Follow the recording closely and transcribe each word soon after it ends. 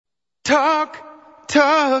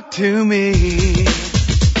Talk to me.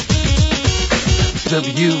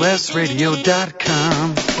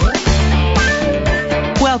 WSRadio.com.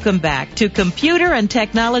 Welcome back to Computer and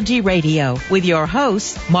Technology Radio with your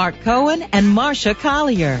hosts, Mark Cohen and Marcia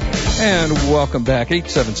Collier. And welcome back,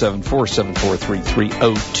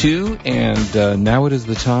 877-474-3302. And now it is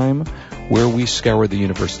the time where we scour the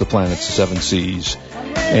universe, the planets, the seven seas,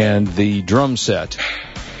 and the drum set.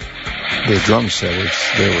 The drum set is,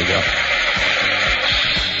 there we go.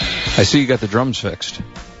 I see you got the drums fixed.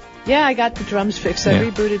 Yeah, I got the drums fixed. I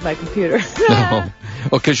rebooted my computer. Oh,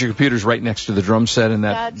 because your computer's right next to the drum set, and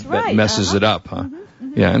that messes it up, huh?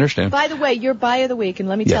 Yeah, I understand. By the way, your buy of the week, and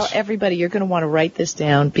let me tell everybody, you're going to want to write this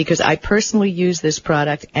down because I personally use this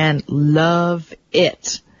product and love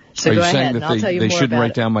it. So go ahead, and I'll tell you more about it. They shouldn't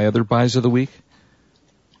write down my other buys of the week?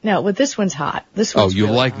 No, well, this one's hot. This one's you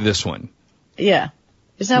really like hot. this one? Yeah.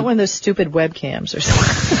 It's not one of those stupid webcams or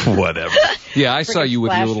something. Whatever. Yeah, I saw you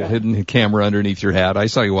with your little hidden camera underneath your hat. I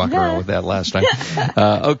saw you walking around with that last time.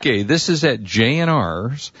 Okay, this is at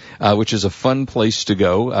J&R's, which is a fun place to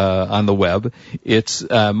go on the web. It's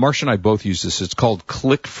Marcia and I both use this. It's called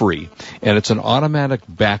ClickFree, and it's an automatic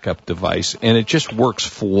backup device, and it just works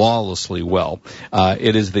flawlessly well.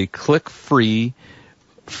 It is the ClickFree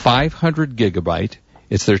 500 gigabyte.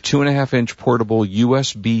 It's their 2.5-inch portable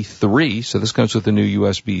USB 3, so this comes with the new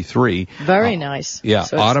USB 3. Very nice. Yeah,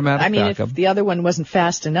 so automatic backup. If the other one wasn't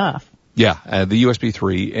fast enough. Yeah, the USB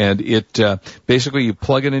 3, and it basically you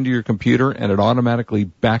plug it into your computer, and it automatically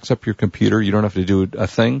backs up your computer. You don't have to do a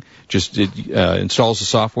thing. Just it installs the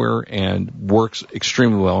software and works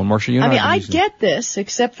extremely well. And Marcia, I get this,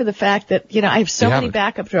 except for the fact that I have so many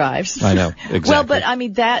backup drives. I know, exactly. Well, but my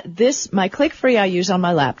ClickFree I use on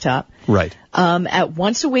my laptop. Right. At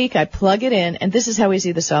once a week I plug it in, and this is how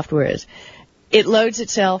easy the software is. It loads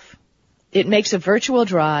itself. It makes a virtual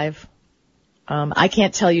drive. I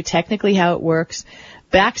can't tell you technically how it works.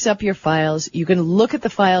 Backs up your files. You can look at the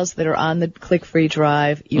files that are on the ClickFree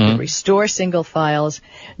drive. You can restore single files.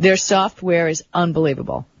 Their software is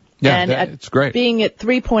unbelievable. Yeah, and it's great. Being at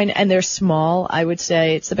 3 and they're small, I would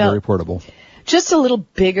say it's about very portable. Just a little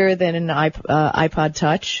bigger than an iPod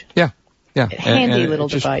Touch. Yeah. Yeah, handy little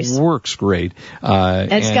device. It just works great.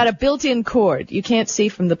 And it's got a built-in cord. You can't see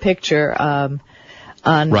from the picture on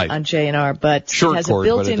J&R, but it has a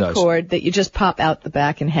built-in cord that you just pop out the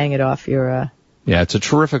back and hang it off your. Yeah, it's a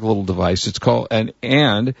terrific little device. It's called and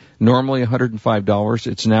normally $105.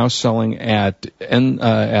 It's now selling at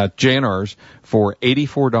J&R's for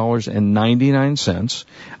 $84.99.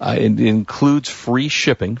 It includes free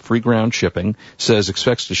shipping, free ground shipping. Says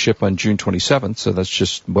expects to ship on June 27th, so that's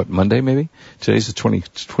just Monday maybe. Today's the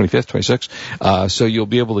 25th, 26th. So you'll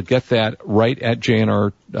be able to get that right at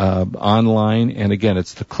J&R online. And again,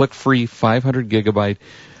 it's the ClickFree 500 gigabyte.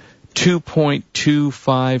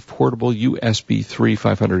 2.25 portable USB 3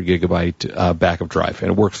 500 gigabyte backup drive,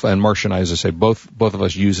 and it works. And Marcia and I, as I say, both of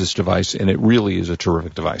us use this device, and it really is a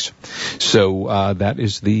terrific device. So that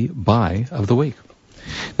is the buy of the week.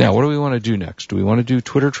 Now, what do we want to do next? Do we want to do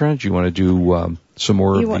Twitter trends? Do you want to do some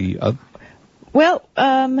more of the? Well,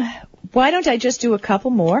 why don't I just do a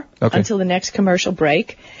couple more until the next commercial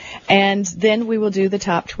break, and then we will do the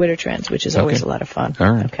top Twitter trends, which is always a lot of fun. All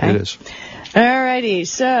right, it is. Alrighty,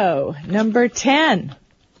 so number 10,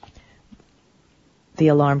 the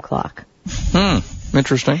alarm clock.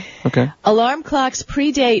 Interesting. Okay. Alarm clocks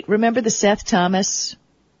predate. Remember the Seth Thomas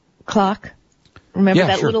clock? Remember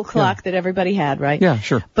that little clock that everybody had, right? Yeah,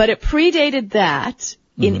 sure. But it predated that.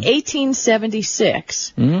 In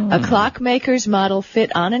 1876, a clockmaker's model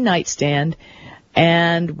fit on a nightstand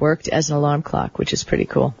and worked as an alarm clock, which is pretty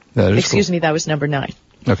cool. Excuse me, that was number 9.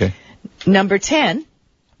 Okay. Number 10.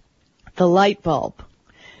 The light bulb.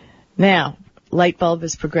 Now, light bulb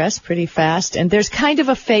has progressed pretty fast, and there's kind of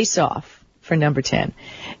a face-off for number 10.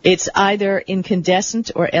 It's either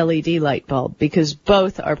incandescent or LED light bulb, because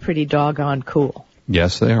both are pretty doggone cool.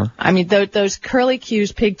 Yes, they are. I mean, those curly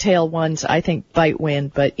Q's pigtail ones, I think, bite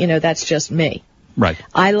wind, but, that's just me. Right.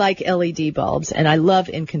 I like LED bulbs, and I love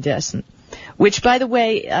incandescent, which, by the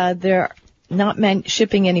way, they're not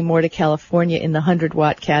shipping anymore to California in the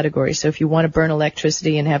 100-watt category. So if you want to burn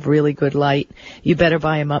electricity and have really good light, you better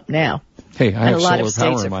buy them up now. Hey, I have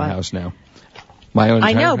solar power in my house now. My own.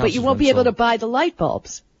 I know, but you won't be able to buy the light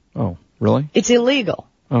bulbs. Oh, really? It's illegal.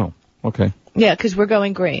 Oh, okay. Yeah, because we're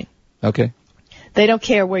going green. Okay. They don't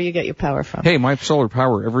care where you get your power from. Hey, my solar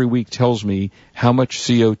power every week tells me how much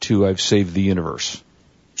CO2 I've saved the universe.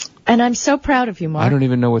 And I'm so proud of you, Mark. I don't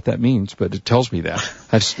even know what that means, but it tells me that.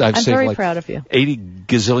 I've saved very like proud of you. 80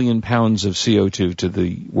 gazillion pounds of CO2 to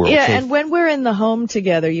the world. Yeah, so and when we're in the home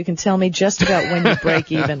together, you can tell me just about when you break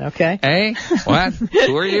even, okay? Hey? What?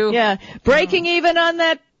 Who are you? Yeah. Breaking even on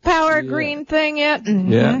that Power Green thing yet?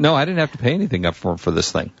 Mm-hmm. Yeah. No, I didn't have to pay anything up for this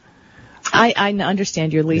thing. I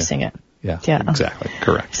understand you're leasing it. Yeah, Yeah. Exactly.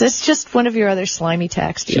 Correct. So it's just one of your other slimy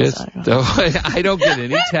tax deals. I don't get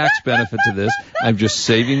any tax benefit to this. I'm just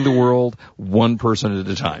saving the world one person at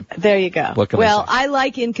a time. There you go. What can well, I say? I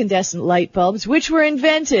like incandescent light bulbs, which were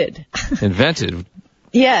invented. Invented?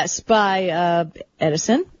 Yes, by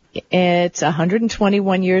Edison. It's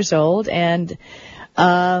 121 years old, and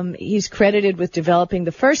he's credited with developing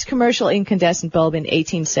the first commercial incandescent bulb in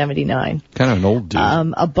 1879. Kind of an old dude.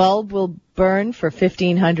 A bulb will burn for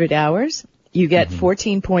 1,500 hours. You get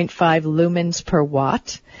 14.5 lumens per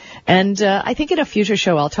watt. And I think in a future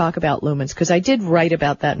show I'll talk about lumens, because I did write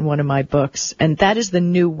about that in one of my books. And that is the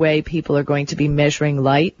new way people are going to be measuring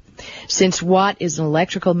light. Since watt is an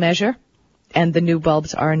electrical measure, and the new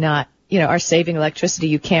bulbs are not, are saving electricity,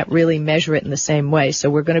 you can't really measure it in the same way. So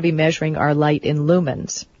we're going to be measuring our light in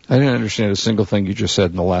lumens. I didn't understand a single thing you just said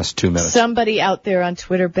in the last 2 minutes. Somebody out there on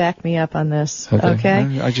Twitter back me up on this.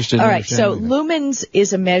 Okay? I just didn't All right, understand so anything. lumens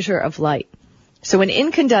is a measure of light. So an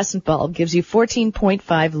incandescent bulb gives you 14.5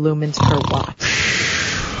 lumens per watt.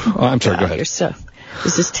 Oh, I'm sorry, go ahead.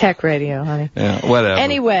 This is tech radio, honey. Yeah, whatever.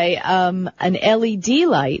 Anyway, an LED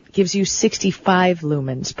light gives you 65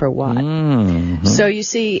 lumens per watt. Mm-hmm. So you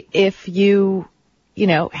see, if you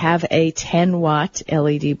have a 10-watt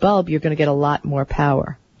LED bulb, you're going to get a lot more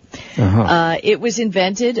power. Uh-huh. It was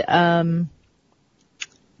invented in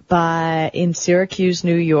Syracuse,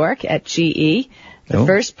 New York, at GE. The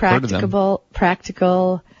first practical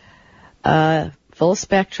full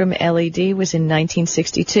spectrum LED was in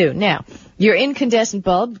 1962. Now, your incandescent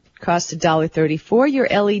bulb costs $1.34. Your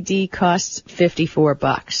LED costs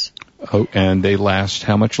 $54. Oh, and they last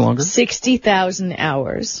how much longer? 60,000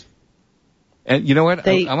 hours. And you know what?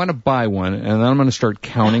 I'm going to buy one, and then I'm going to start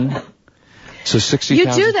counting. So 60,000.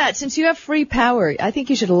 You do that since you have free power. I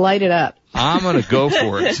think you should light it up. I'm going to go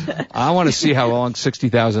for it. I want to see how long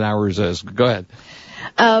 60,000 hours is. Go ahead.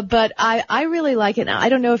 But I really like it. Now, I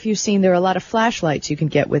don't know if you've seen, there are a lot of flashlights you can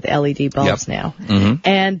get with LED bulbs now. Mm-hmm.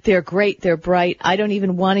 And they're great. They're bright. I don't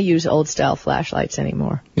even want to use old style flashlights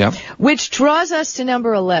anymore. Yeah. Which draws us to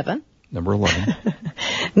number 11. Number 11.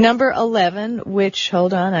 Number 11, which,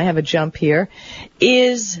 hold on, I have a jump here,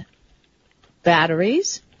 is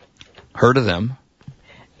batteries. Heard of them.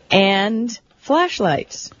 And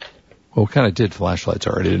flashlights. Well, we kind of did flashlights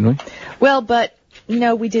already, didn't we? Well, but,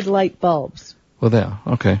 no, we did light bulbs. Well, yeah.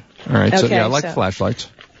 Okay. All right. So, Okay, yeah, I like flashlights.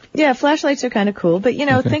 Yeah, flashlights are kind of cool. But,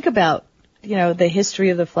 think about, the history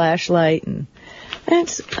of the flashlight. And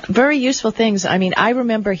it's very useful things. I mean, I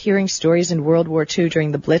remember hearing stories in World War II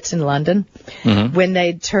during the Blitz in London, when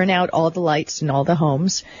they'd turn out all the lights in all the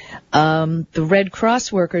homes. The Red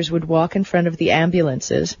Cross workers would walk in front of the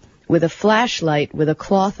ambulances with a flashlight, with a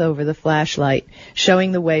cloth over the flashlight,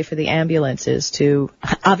 showing the way for the ambulances to,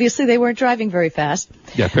 obviously they weren't driving very fast.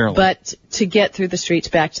 Yeah, apparently. But to get through the streets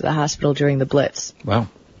back to the hospital during the Blitz. Wow.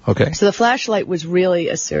 Okay. So the flashlight was really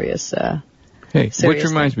a serious, Hey, which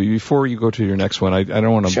reminds me, before you go to your next one, I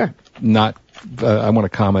don't want to I want to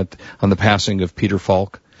comment on the passing of Peter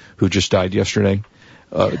Falk, who just died yesterday.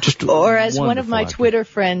 Or as one of my Twitter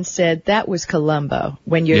friends said, that was Columbo.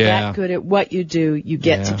 When you're that good at what you do, you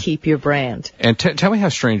get to keep your brand. And tell me how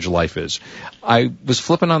strange life is. I was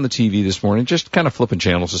flipping on the TV this morning, just kind of flipping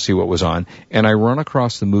channels to see what was on, and I run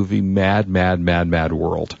across the movie Mad, Mad, Mad, Mad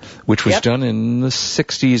World, which was done in the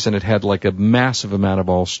 60s, and it had like a massive amount of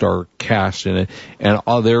all-star cast in it, and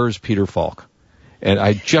there's Peter Falk. And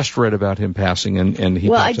I just read about him passing, and he.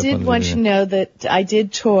 Well, I did want you to know that I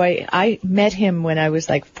did toy. I met him when I was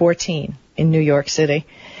like 14 in New York City,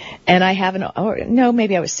 and I have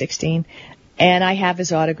maybe I was 16, and I have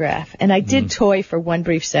his autograph. And I did toy for one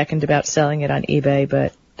brief second about selling it on eBay,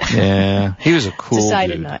 but yeah, he was a cool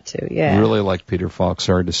decided dude. not to. Yeah, really liked Peter Falk.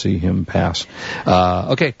 Sorry to see him pass.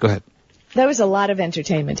 Okay, go ahead. That was a lot of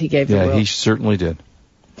entertainment he gave the world. Yeah, he certainly did.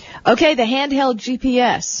 Okay, the handheld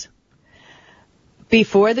GPS.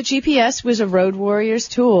 Before the GPS was a Road Warriors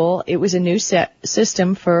tool, it was a new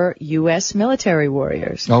system for U.S. military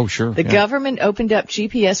warriors. Oh, sure. The government opened up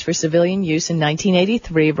GPS for civilian use in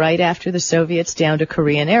 1983, right after the Soviets downed a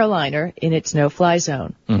Korean airliner in its no-fly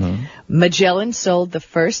zone. Mm-hmm. Magellan sold the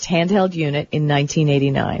first handheld unit in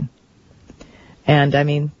 1989. And, I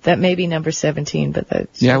mean, that may be number 17, but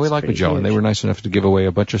that's we like Magellan. Huge. They were nice enough to give away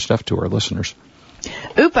a bunch of stuff to our listeners.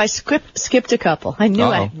 Oop, I skipped a couple. I knew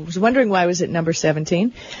I was wondering why I was at number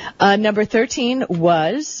 17. Number 13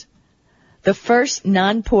 was the first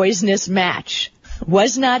non-poisonous match.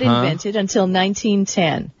 Was not invented until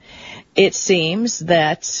 1910. It seems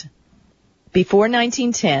that before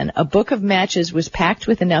 1910, a book of matches was packed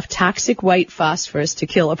with enough toxic white phosphorus to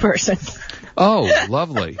kill a person. Oh,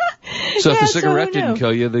 lovely. So if the cigarette didn't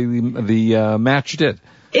kill you, the match did.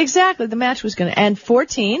 Exactly. The match was going to. And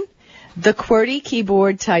 14, the QWERTY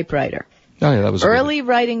keyboard typewriter. Oh, yeah, that was early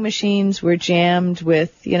writing machines were jammed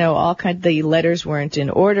with, all kinds. The letters weren't in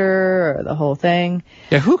order, or the whole thing.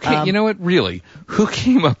 Yeah, who came? You know what? Really, who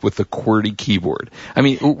came up with the QWERTY keyboard? I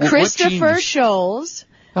mean, Christopher Sholes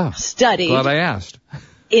studied. Glad I asked.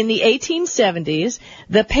 In the 1870s,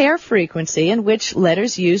 the pair frequency in which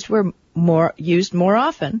letters used more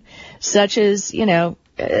often, such as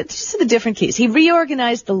just the different keys. He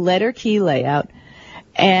reorganized the letter key layout,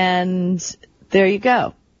 and there you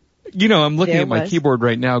go. I'm looking at my keyboard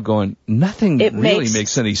right now going, nothing really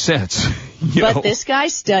makes any sense. But this guy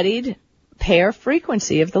studied pair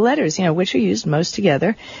frequency of the letters, which are used most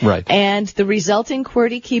together. Right. And the resulting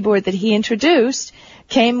QWERTY keyboard that he introduced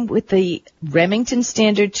came with the Remington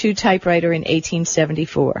Standard 2 typewriter in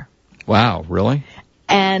 1874. Wow, really?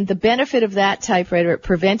 And the benefit of that typewriter, it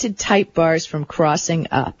prevented type bars from crossing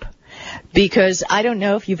up. Because I don't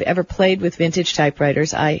know if you've ever played with vintage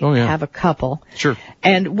typewriters. I have a couple. Sure.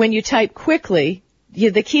 And when you type quickly,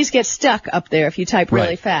 the keys get stuck up there if you type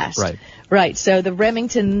really fast. Right. So the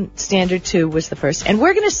Remington Standard 2 was the first. And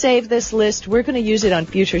we're going to save this list. We're going to use it on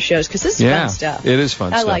future shows because this is fun stuff. It is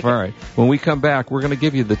fun stuff. Like All right. When we come back, we're going to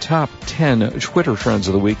give you the top 10 Twitter Friends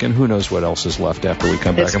of the Week, and who knows what else is left after we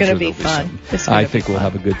come back. It's going to be fun. I think we'll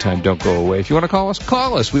have a good time. Don't go away. If you want to call us,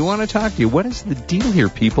 call us. We want to talk to you. What is the deal here,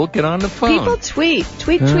 people? Get on the phone. People tweet.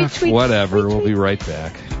 Whatever. We'll be right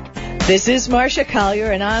back. This is Marcia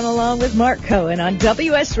Collier, and I'm along with Mark Cohen on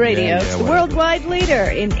WS Radio, the worldwide leader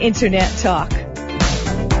in Internet talk.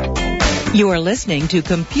 You are listening to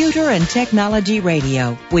Computer and Technology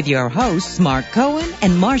Radio with your hosts, Mark Cohen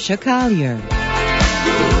and Marcia Collier.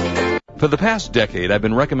 For the past decade, I've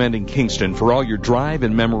been recommending Kingston for all your drive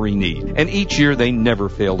and memory need, and each year they never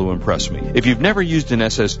fail to impress me. If you've never used an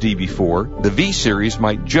SSD before, the V-Series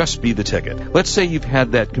might just be the ticket. Let's say you've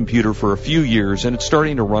had that computer for a few years and it's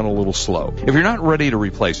starting to run a little slow. If you're not ready to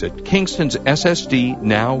replace it, Kingston's SSD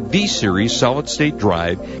Now V-Series solid-state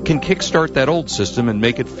drive can kickstart that old system and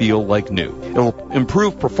make it feel like new. It'll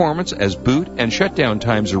improve performance as boot and shutdown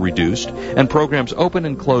times are reduced, and programs open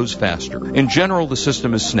and close faster. In general, the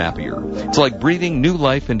system is snappier. It's like breathing new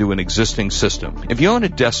life into an existing system. If you own a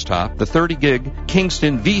desktop, the 30-gig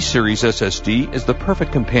Kingston V-Series SSD is the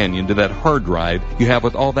perfect companion to that hard drive you have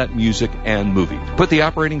with all that music and movies. Put the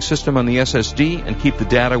operating system on the SSD and keep the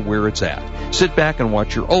data where it's at. Sit back and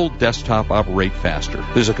watch your old desktop operate faster.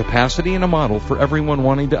 There's a capacity and a model for everyone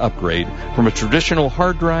wanting to upgrade from a traditional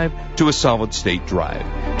hard drive to a solid-state drive.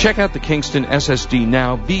 Check out the Kingston SSD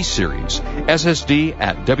Now V-Series. SSD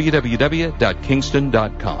at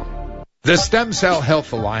www.kingston.com. The Stem Cell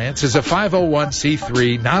Health Alliance is a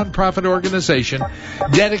 501c3 nonprofit organization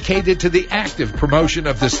dedicated to the active promotion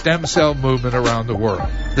of the stem cell movement around the world.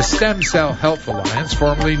 The Stem Cell Health Alliance,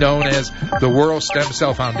 formerly known as the World Stem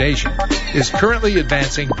Cell Foundation, is currently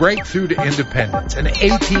advancing Breakthrough to Independence, an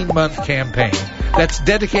 18-month campaign that's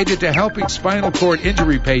dedicated to helping spinal cord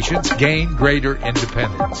injury patients gain greater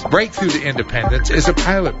independence. Breakthrough to Independence is a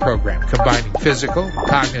pilot program combining physical,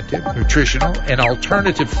 cognitive, nutritional, and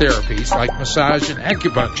alternative therapies like massage and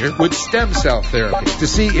acupuncture with stem cell therapy to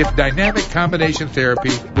see if dynamic combination therapy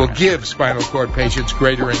will give spinal cord patients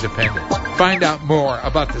greater independence. Find out more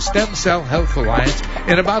about the Stem Cell Health Alliance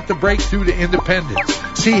and about the Breakthrough to Independence.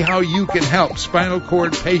 See how you can help spinal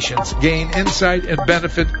cord patients gain insight and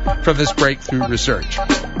benefit from this breakthrough research.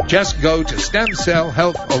 Just go to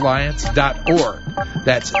stemcellhealthalliance.org.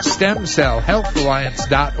 That's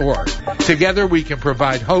stemcellhealthalliance.org. Together we can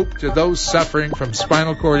provide hope to those suffering from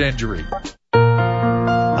spinal cord injury.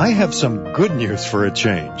 I have some good news for a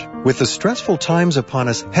change. With the stressful times upon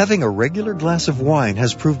us, having a regular glass of wine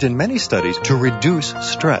has proved in many studies to reduce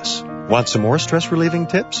stress. Want some more stress-relieving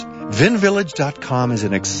tips? VinVillage.com is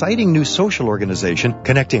an exciting new social organization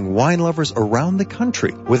connecting wine lovers around the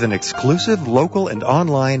country with an exclusive local and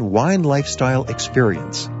online wine lifestyle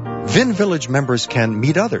experience. Vin Village members can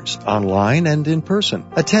meet others online and in person,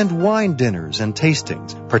 attend wine dinners and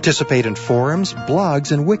tastings, participate in forums,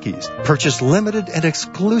 blogs, and wikis, purchase limited and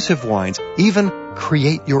exclusive wines, even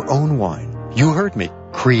create your own wine. You heard me.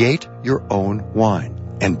 Create your own wine.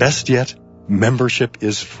 And best yet, membership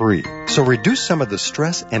is free. So reduce some of the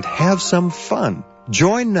stress and have some fun.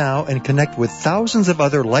 Join now and connect with thousands of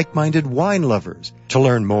other like-minded wine lovers. To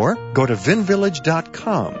learn more, go to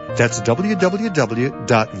vinvillage.com. That's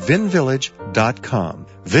www.vinvillage.com.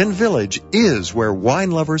 Vin Village is where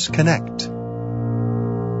wine lovers connect.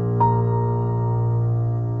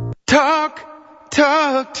 Talk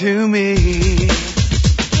to me.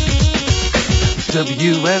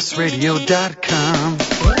 WSRadio.com.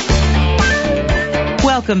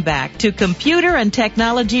 Welcome back to Computer and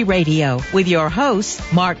Technology Radio with your hosts,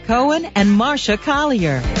 Mark Cohen and Marcia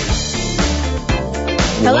Collier.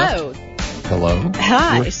 Hello. Hello.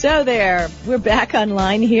 Hi. So there, we're back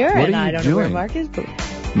online here, and I don't know where Mark is. But...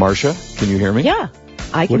 Marcia, can you hear me? Yeah,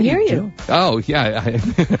 I can hear you. Oh, yeah,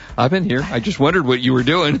 I've been here. I just wondered what you were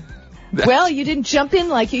doing. Well, you didn't jump in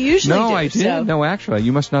like you usually do. No, I did. So. No, actually,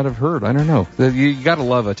 you must not have heard. I don't know. You got to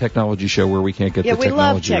love a technology show where we can't get the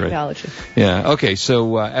technology we love technology. Right. Yeah, okay,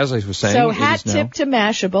 so as I was saying... So hat tip to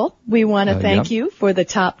Mashable. We want to thank you for the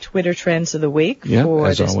top Twitter trends of the week for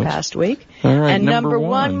this always. Past week. All right, and number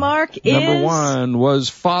one, Mark, is... Number one was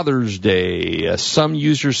Father's Day. Some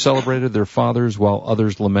users celebrated their fathers while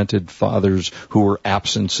others lamented fathers who were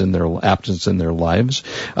absent in their lives.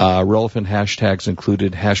 Relevant hashtags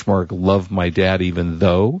included #love my dad even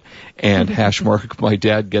though, and #my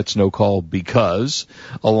dad gets no call because,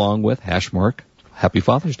 along with Happy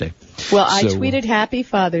Father's Day. Well, I tweeted Happy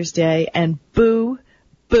Father's Day and boo,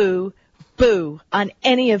 boo, boo on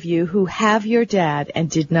any of you who have your dad and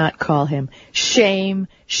did not call him. Shame,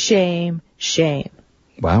 shame, shame.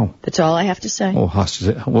 Wow. That's all I have to say. A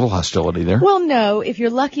little hostility there. Well, no, if you're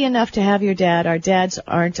lucky enough to have your dad, our dads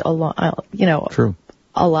aren't True.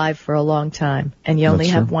 alive for a long time, and you only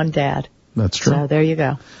have one dad. That's true. So there you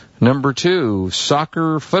go. Number two,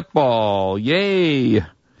 soccer football. Yay!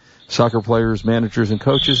 Soccer players, managers, and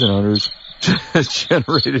coaches and owners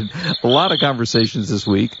generated a lot of conversations this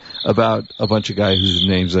week about a bunch of guys whose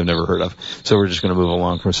names I've never heard of. So we're just going to move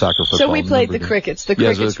along from soccer football. So we played the crickets. The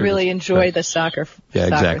crickets really enjoy the soccer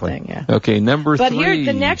thing. Yeah. Okay, number three. But here,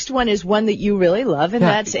 the next one is one that you really love, and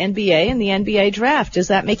that's NBA and the NBA draft. Does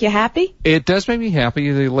that make you happy? It does make me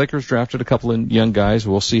happy. The Lakers drafted a couple of young guys.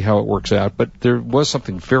 We'll see how it works out. But there was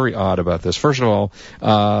something very odd about this. First of all,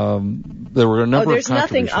 there were a number of there's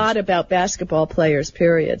nothing odd about basketball players,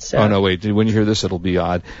 period. So. Oh, no, wait. When you hear this, it'll be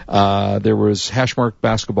odd. There was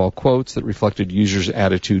 #basketball quotes that reflected users'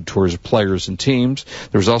 attitude towards players and teams.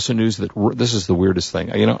 There was also news that this is the weirdest thing.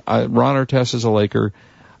 Ron Artest is a Laker.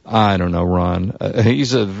 I don't know, Ron.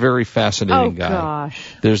 He's a very fascinating guy. Oh, gosh.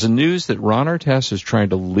 There's a news that Ron Artest is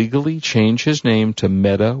trying to legally change his name to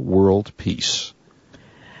Meta World Peace.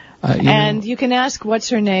 You can ask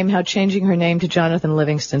what's her name, how changing her name to Jonathan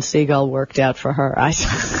Livingston Seagull worked out for her.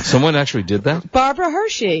 Someone actually did that? Barbara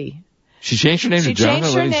Hershey. She changed her name to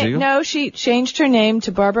Jonathan Living Seagull? No, she changed her name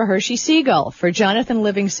to Barbara Hershey Seagull for Jonathan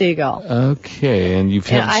Living Seagull. Okay, and you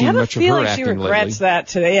haven't seen much of her acting lately. I have a feeling she regrets that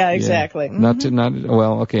today. Yeah, exactly. Yeah.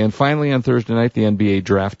 Okay, and finally on Thursday night, the NBA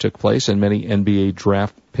draft took place, and many NBA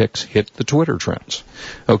draft picks hit the Twitter trends.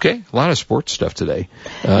 Okay, a lot of sports stuff today.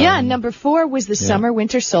 Number 4 was the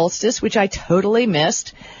summer-winter solstice, which I totally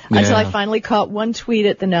missed until I finally caught one tweet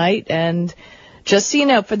at the night, and... Just so you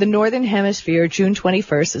know, for the Northern Hemisphere, June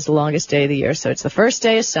 21st is the longest day of the year. So it's the first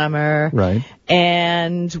day of summer. Right.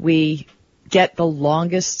 And we get the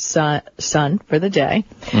longest sun for the day.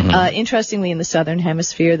 Mm-hmm. Interestingly, in the Southern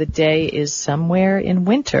Hemisphere, the day is somewhere in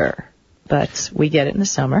winter. But we get it in the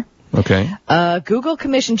summer. Okay. Google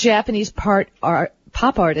commissioned Japanese pop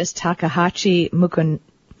artist Takahashi Murakami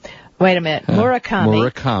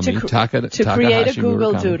to create a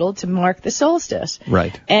Google Doodle to mark the solstice.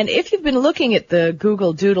 Right. And if you've been looking at the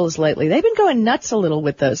Google Doodles lately, they've been going nuts a little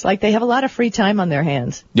with those. Like they have a lot of free time on their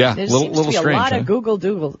hands. Yeah, there seems to be strange, a lot of Google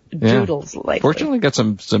Doodles lately. Fortunately, got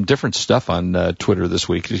some different stuff on Twitter this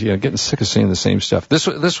week. Getting sick of seeing the same stuff. This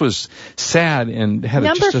was sad and had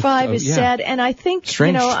number 5 is sad, and I think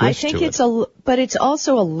but it's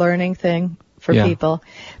also a learning thing. For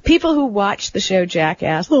people who watch the show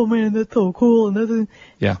Jackass. Oh man, that's so cool. And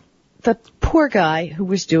the poor guy who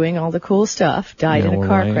was doing all the cool stuff died in a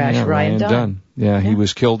car crash. Ryan Dunn. He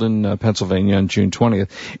was killed in Pennsylvania on June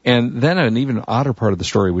 20th. And then an even odder part of the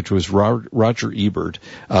story, which was Roger Ebert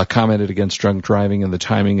commented against drunk driving and the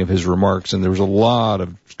timing of his remarks, and there was a lot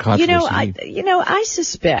of controversy. I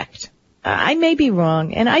suspect. I may be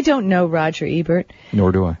wrong, and I don't know Roger Ebert.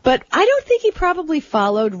 Nor do I. But I don't think he probably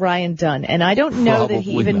followed Ryan Dunn, and I don't know that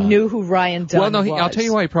he even knew who Ryan Dunn was. I'll tell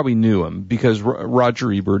you why he probably knew him, because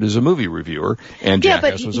Roger Ebert is a movie reviewer, and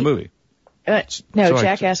Jackass was a movie.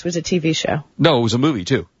 Jackass was a TV show. No, it was a movie,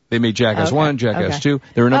 too. They made Jackass 1, Jackass 2.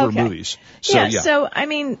 There were a number of movies. So, so, I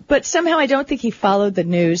mean, but somehow I don't think he followed the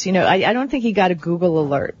news. You know, I don't think he got a Google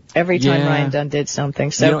alert every time Ryan Dunn did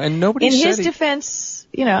something. So, and nobody in his defense,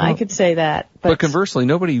 I could say that. But conversely,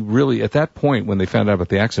 nobody really, at that point when they found out about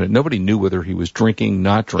the accident, nobody knew whether he was drinking,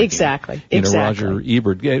 not drinking. Exactly. Roger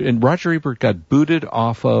Ebert. And Roger Ebert got booted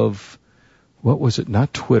off of, what was it?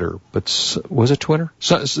 Not Twitter, but was it Twitter?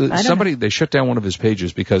 Somebody, they shut down one of his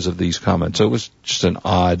pages because of these comments. So it was just an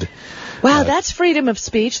odd. Wow, that's freedom of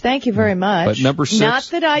speech. Thank you very much. But number 6. Not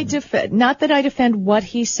that I defend what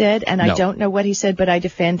he said, and I don't know what he said, but I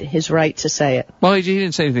defend his right to say it. Well, he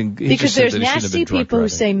didn't say anything. Because there's nasty people who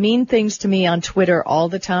say mean things to me on Twitter all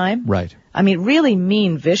the time. Right. I mean, really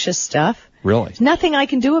mean, vicious stuff. Really. There's nothing I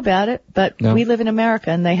can do about it, but we live in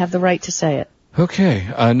America, and they have the right to say it. Okay,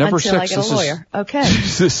 number 6. Until I get a lawyer. Okay.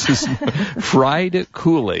 This is fried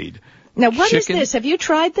Kool-Aid. Now, what is this? Have you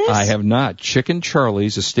tried this? I have not. Chicken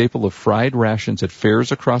Charlie's, a staple of fried rations at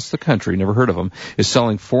fairs across the country, never heard of them, is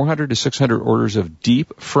selling 400 to 600 orders of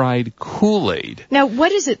deep-fried Kool-Aid. Now,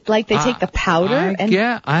 what is it like? They take the powder and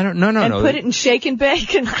put it in shake and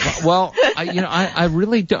bake? Well, I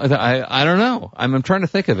really don't. I don't know. I'm trying to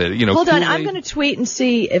think of it. Hold on. I'm going to tweet and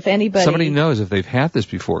see if somebody knows if they've had this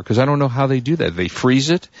before, because I don't know how they do that. They freeze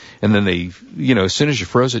it, and then they, as soon as you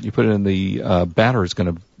froze it, you put it in the batter, it's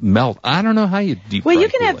going to melt. I don't know how you deep fry. Well, you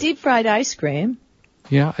can have deep fried ice cream.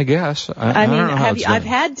 Yeah, I guess. I don't know how it's done. I've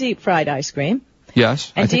had deep fried ice cream.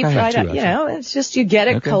 Yes, and I think deep I have fried, too, it's just you get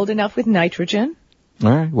it cold enough with nitrogen. All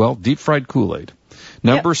right. Well, deep fried Kool-Aid.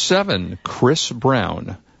 Number 7, Chris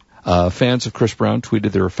Brown. Fans of Chris Brown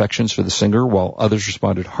tweeted their affections for the singer, while others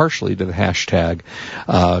responded harshly to the hashtag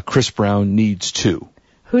Chris Brown needs to.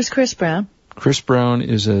 Who's Chris Brown? Chris Brown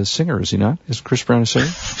is a singer, is he not? Is Chris Brown a singer?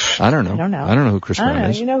 I don't know. I don't know who Chris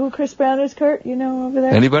Brown is. You know who Chris Brown is, Kurt? You know over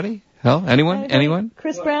there? Anybody? Hell? Anyone?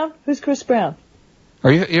 Chris Brown? Who's Chris Brown?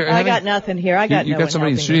 I got nothing here. You got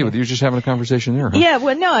somebody in the studio, but you're just having a conversation there, huh? Yeah,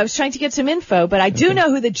 well, no, I was trying to get some info, but I do know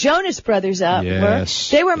who the Jonas Brothers were.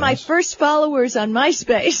 They were my first followers on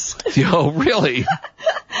MySpace. Oh, really?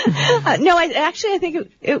 No, I think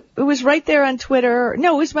it was right there on Twitter.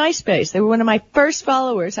 No, it was MySpace. They were one of my first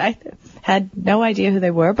followers. I had no idea who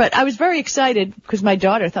they were, but I was very excited because my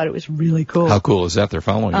daughter thought it was really cool. How cool is that? They're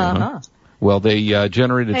following you, huh? Well, they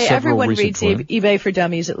generated several everyone recent reads eBay for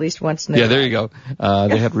Dummies at least once in their life. There you go.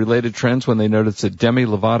 They had related trends when they noticed that Demi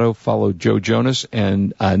Lovato followed Joe Jonas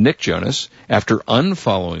and Nick Jonas after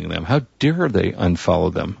unfollowing them. How dare they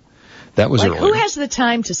unfollow them? That was earlier. Who has the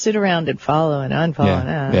time to sit around and follow and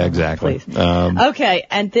unfollow? Yeah, exactly. Please. Okay,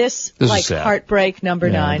 and this like heartbreak number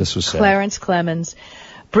 9. This was sad. Clarence Clemens.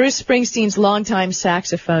 Bruce Springsteen's longtime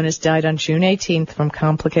saxophonist died on June 18th from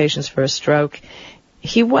complications for a stroke.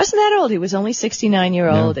 He wasn't that old. He was only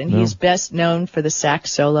 69-year-old, and he's best known for the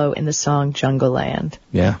sax solo in the song Jungle Land.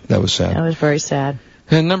 Yeah, that was sad. That was very sad.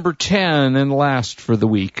 And number 10 and last for the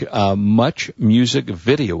week, Much Music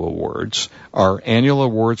Video Awards are annual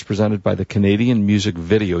awards presented by the Canadian Music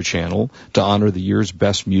Video Channel to honor the year's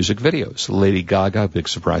best music videos. Lady Gaga, big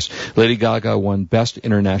surprise. Lady Gaga won Best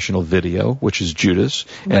International Video, which is Judas.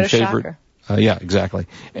 What a shocker. Yeah, exactly.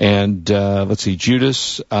 And let's see,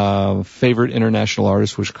 Judas, favorite international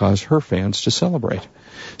artist, which caused her fans to celebrate.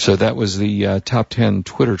 So that was the top 10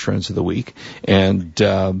 Twitter trends of the week. And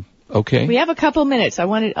okay, we have a couple minutes. I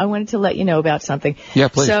wanted to let you know about something. Yeah,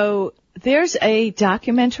 please. So there's a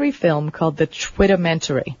documentary film called The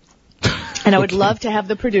Twittermentary. And I would love to have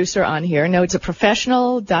the producer on here. No, it's a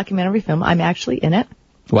professional documentary film. I'm actually in it.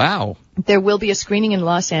 Wow. There will be a screening in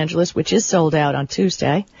Los Angeles, which is sold out on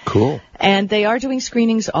Tuesday. Cool. And they are doing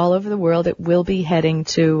screenings all over the world. It will be heading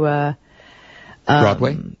to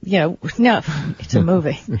Broadway? No, it's a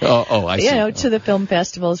movie. I see. To the film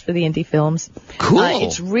festivals for the indie films. Cool.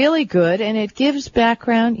 It's really good, and it gives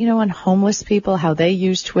background, on homeless people, how they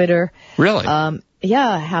use Twitter. Really? How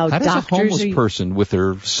does a homeless person with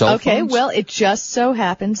their cell phones? Okay, well, it just so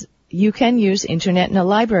happens you can use internet in a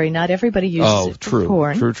library. Not everybody uses it for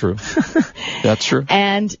porn. True. That's true.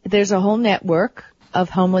 And there's a whole network of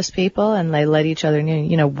homeless people, and they let each other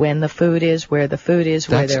know, when the food is, where the food is,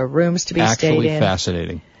 where there are rooms to be stayed in. Actually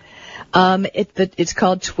fascinating. It's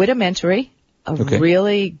called Twittermentary,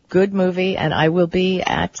 really good movie, and I will be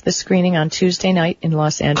at the screening on Tuesday night in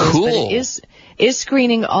Los Angeles. Cool. But it is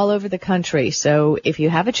screening all over the country, so if you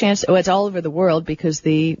have a chance, it's all over the world because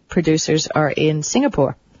the producers are in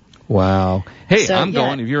Singapore. Wow. Hey, I'm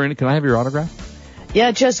going. If you're in it, can I have your autograph?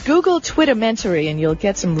 Yeah, just Google Twittermentary and you'll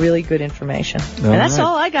get some really good information. And that's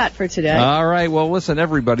all I got for today. All right. Well, listen,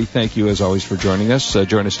 everybody, thank you as always for joining us.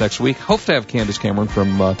 Join us next week. Hope to have Candace Cameron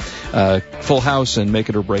from Full House and Make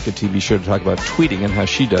It or Break It TV show to talk about tweeting and how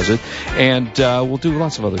she does it. And we'll do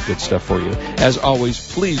lots of other good stuff for you. As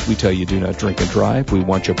always, please, we tell you, do not drink and drive. We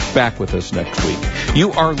want you back with us next week.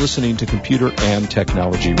 You are listening to Computer and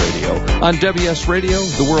Technology Radio on WS Radio,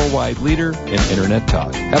 the worldwide leader in Internet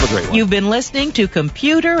talk. Have a great one. You've been listening to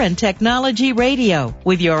Computer and Technology Radio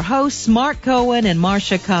with your hosts Mark Cohen and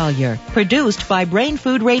Marcia Collier. Produced by Brain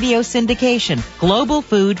Food Radio Syndication, global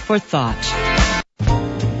food for thought.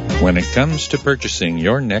 When it comes to purchasing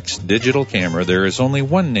your next digital camera, there is only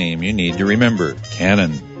one name you need to remember: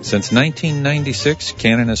 Canon. Since 1996,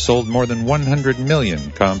 Canon has sold more than 100 million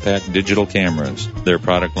compact digital cameras. Their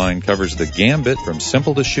product line covers the gambit from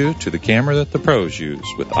simple to shoot to the camera that the pros use,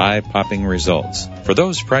 with eye-popping results. For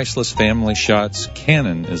those priceless family shots,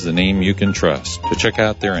 Canon is the name you can trust. To check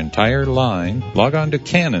out their entire line, log on to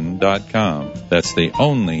Canon.com. That's the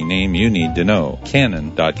only name you need to know,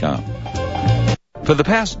 Canon.com. For the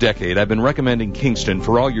past decade, I've been recommending Kingston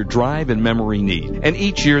for all your drive and memory need, and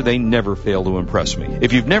each year they never fail to impress me.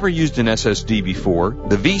 If you've never used an SSD before,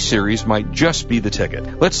 the V-Series might just be the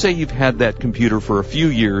ticket. Let's say you've had that computer for a few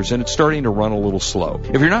years and it's starting to run a little slow.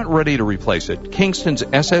 If you're not ready to replace it, Kingston's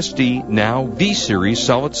SSD Now V-Series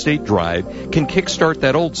solid-state drive can kickstart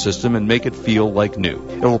that old system and make it feel like new.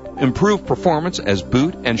 It'll improve performance as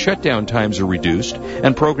boot and shutdown times are reduced,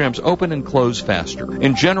 and programs open and close faster.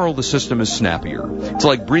 In general, the system is snappier. It's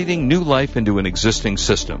like breathing new life into an existing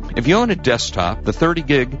system. If you own a desktop, the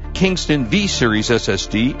 30-gig Kingston V-Series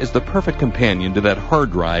SSD is the perfect companion to that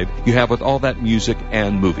hard drive you have with all that music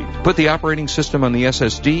and movies. Put the operating system on the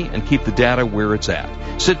SSD and keep the data where it's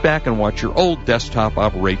at. Sit back and watch your old desktop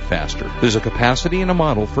operate faster. There's a capacity and a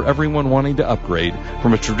model for everyone wanting to upgrade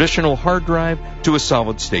from a traditional hard drive to a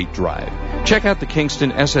solid-state drive. Check out the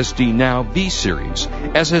Kingston SSD Now V-Series.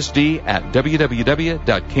 SSD at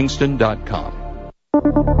www.kingston.com.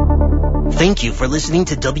 Thank you for listening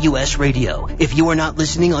to WS Radio. If you are not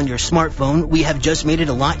listening on your smartphone, we have just made it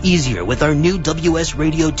a lot easier with our new WS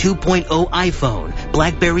Radio 2.0 iPhone,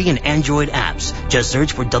 BlackBerry, and Android apps. Just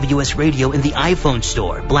search for WS Radio in the iPhone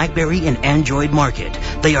Store, BlackBerry, and Android Market.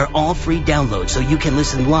 They are all free downloads so you can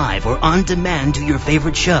listen live or on demand to your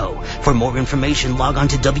favorite show. For more information, log on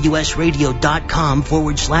to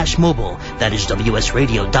WSRadio.com/mobile. That is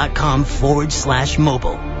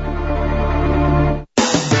WSRadio.com/mobile.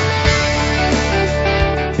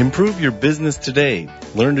 Improve your business today.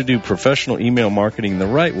 Learn to do professional email marketing the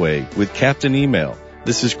right way with Captain Email.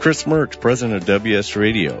 This is Chris Merckx, president of WS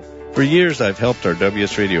Radio. For years, I've helped our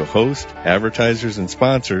WS Radio hosts, advertisers, and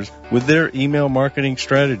sponsors with their email marketing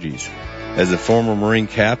strategies. As a former Marine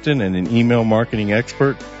captain and an email marketing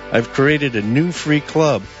expert, I've created a new free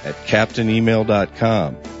club at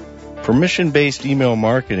CaptainEmail.com. Permission-based email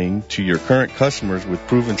marketing to your current customers with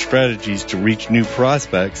proven strategies to reach new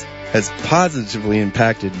prospects has positively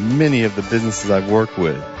impacted many of the businesses I've worked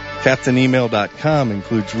with. CaptainEmail.com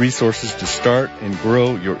includes resources to start and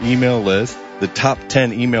grow your email list, the top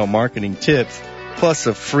 10 email marketing tips, plus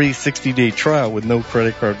a free 60-day trial with no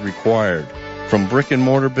credit card required. From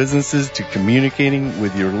brick-and-mortar businesses to communicating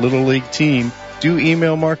with your Little League team, do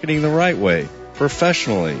email marketing the right way,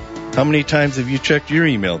 professionally. How many times have you checked your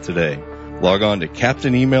email today? Log on to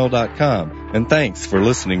CaptainEmail.com, and thanks for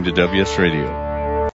listening to WS Radio.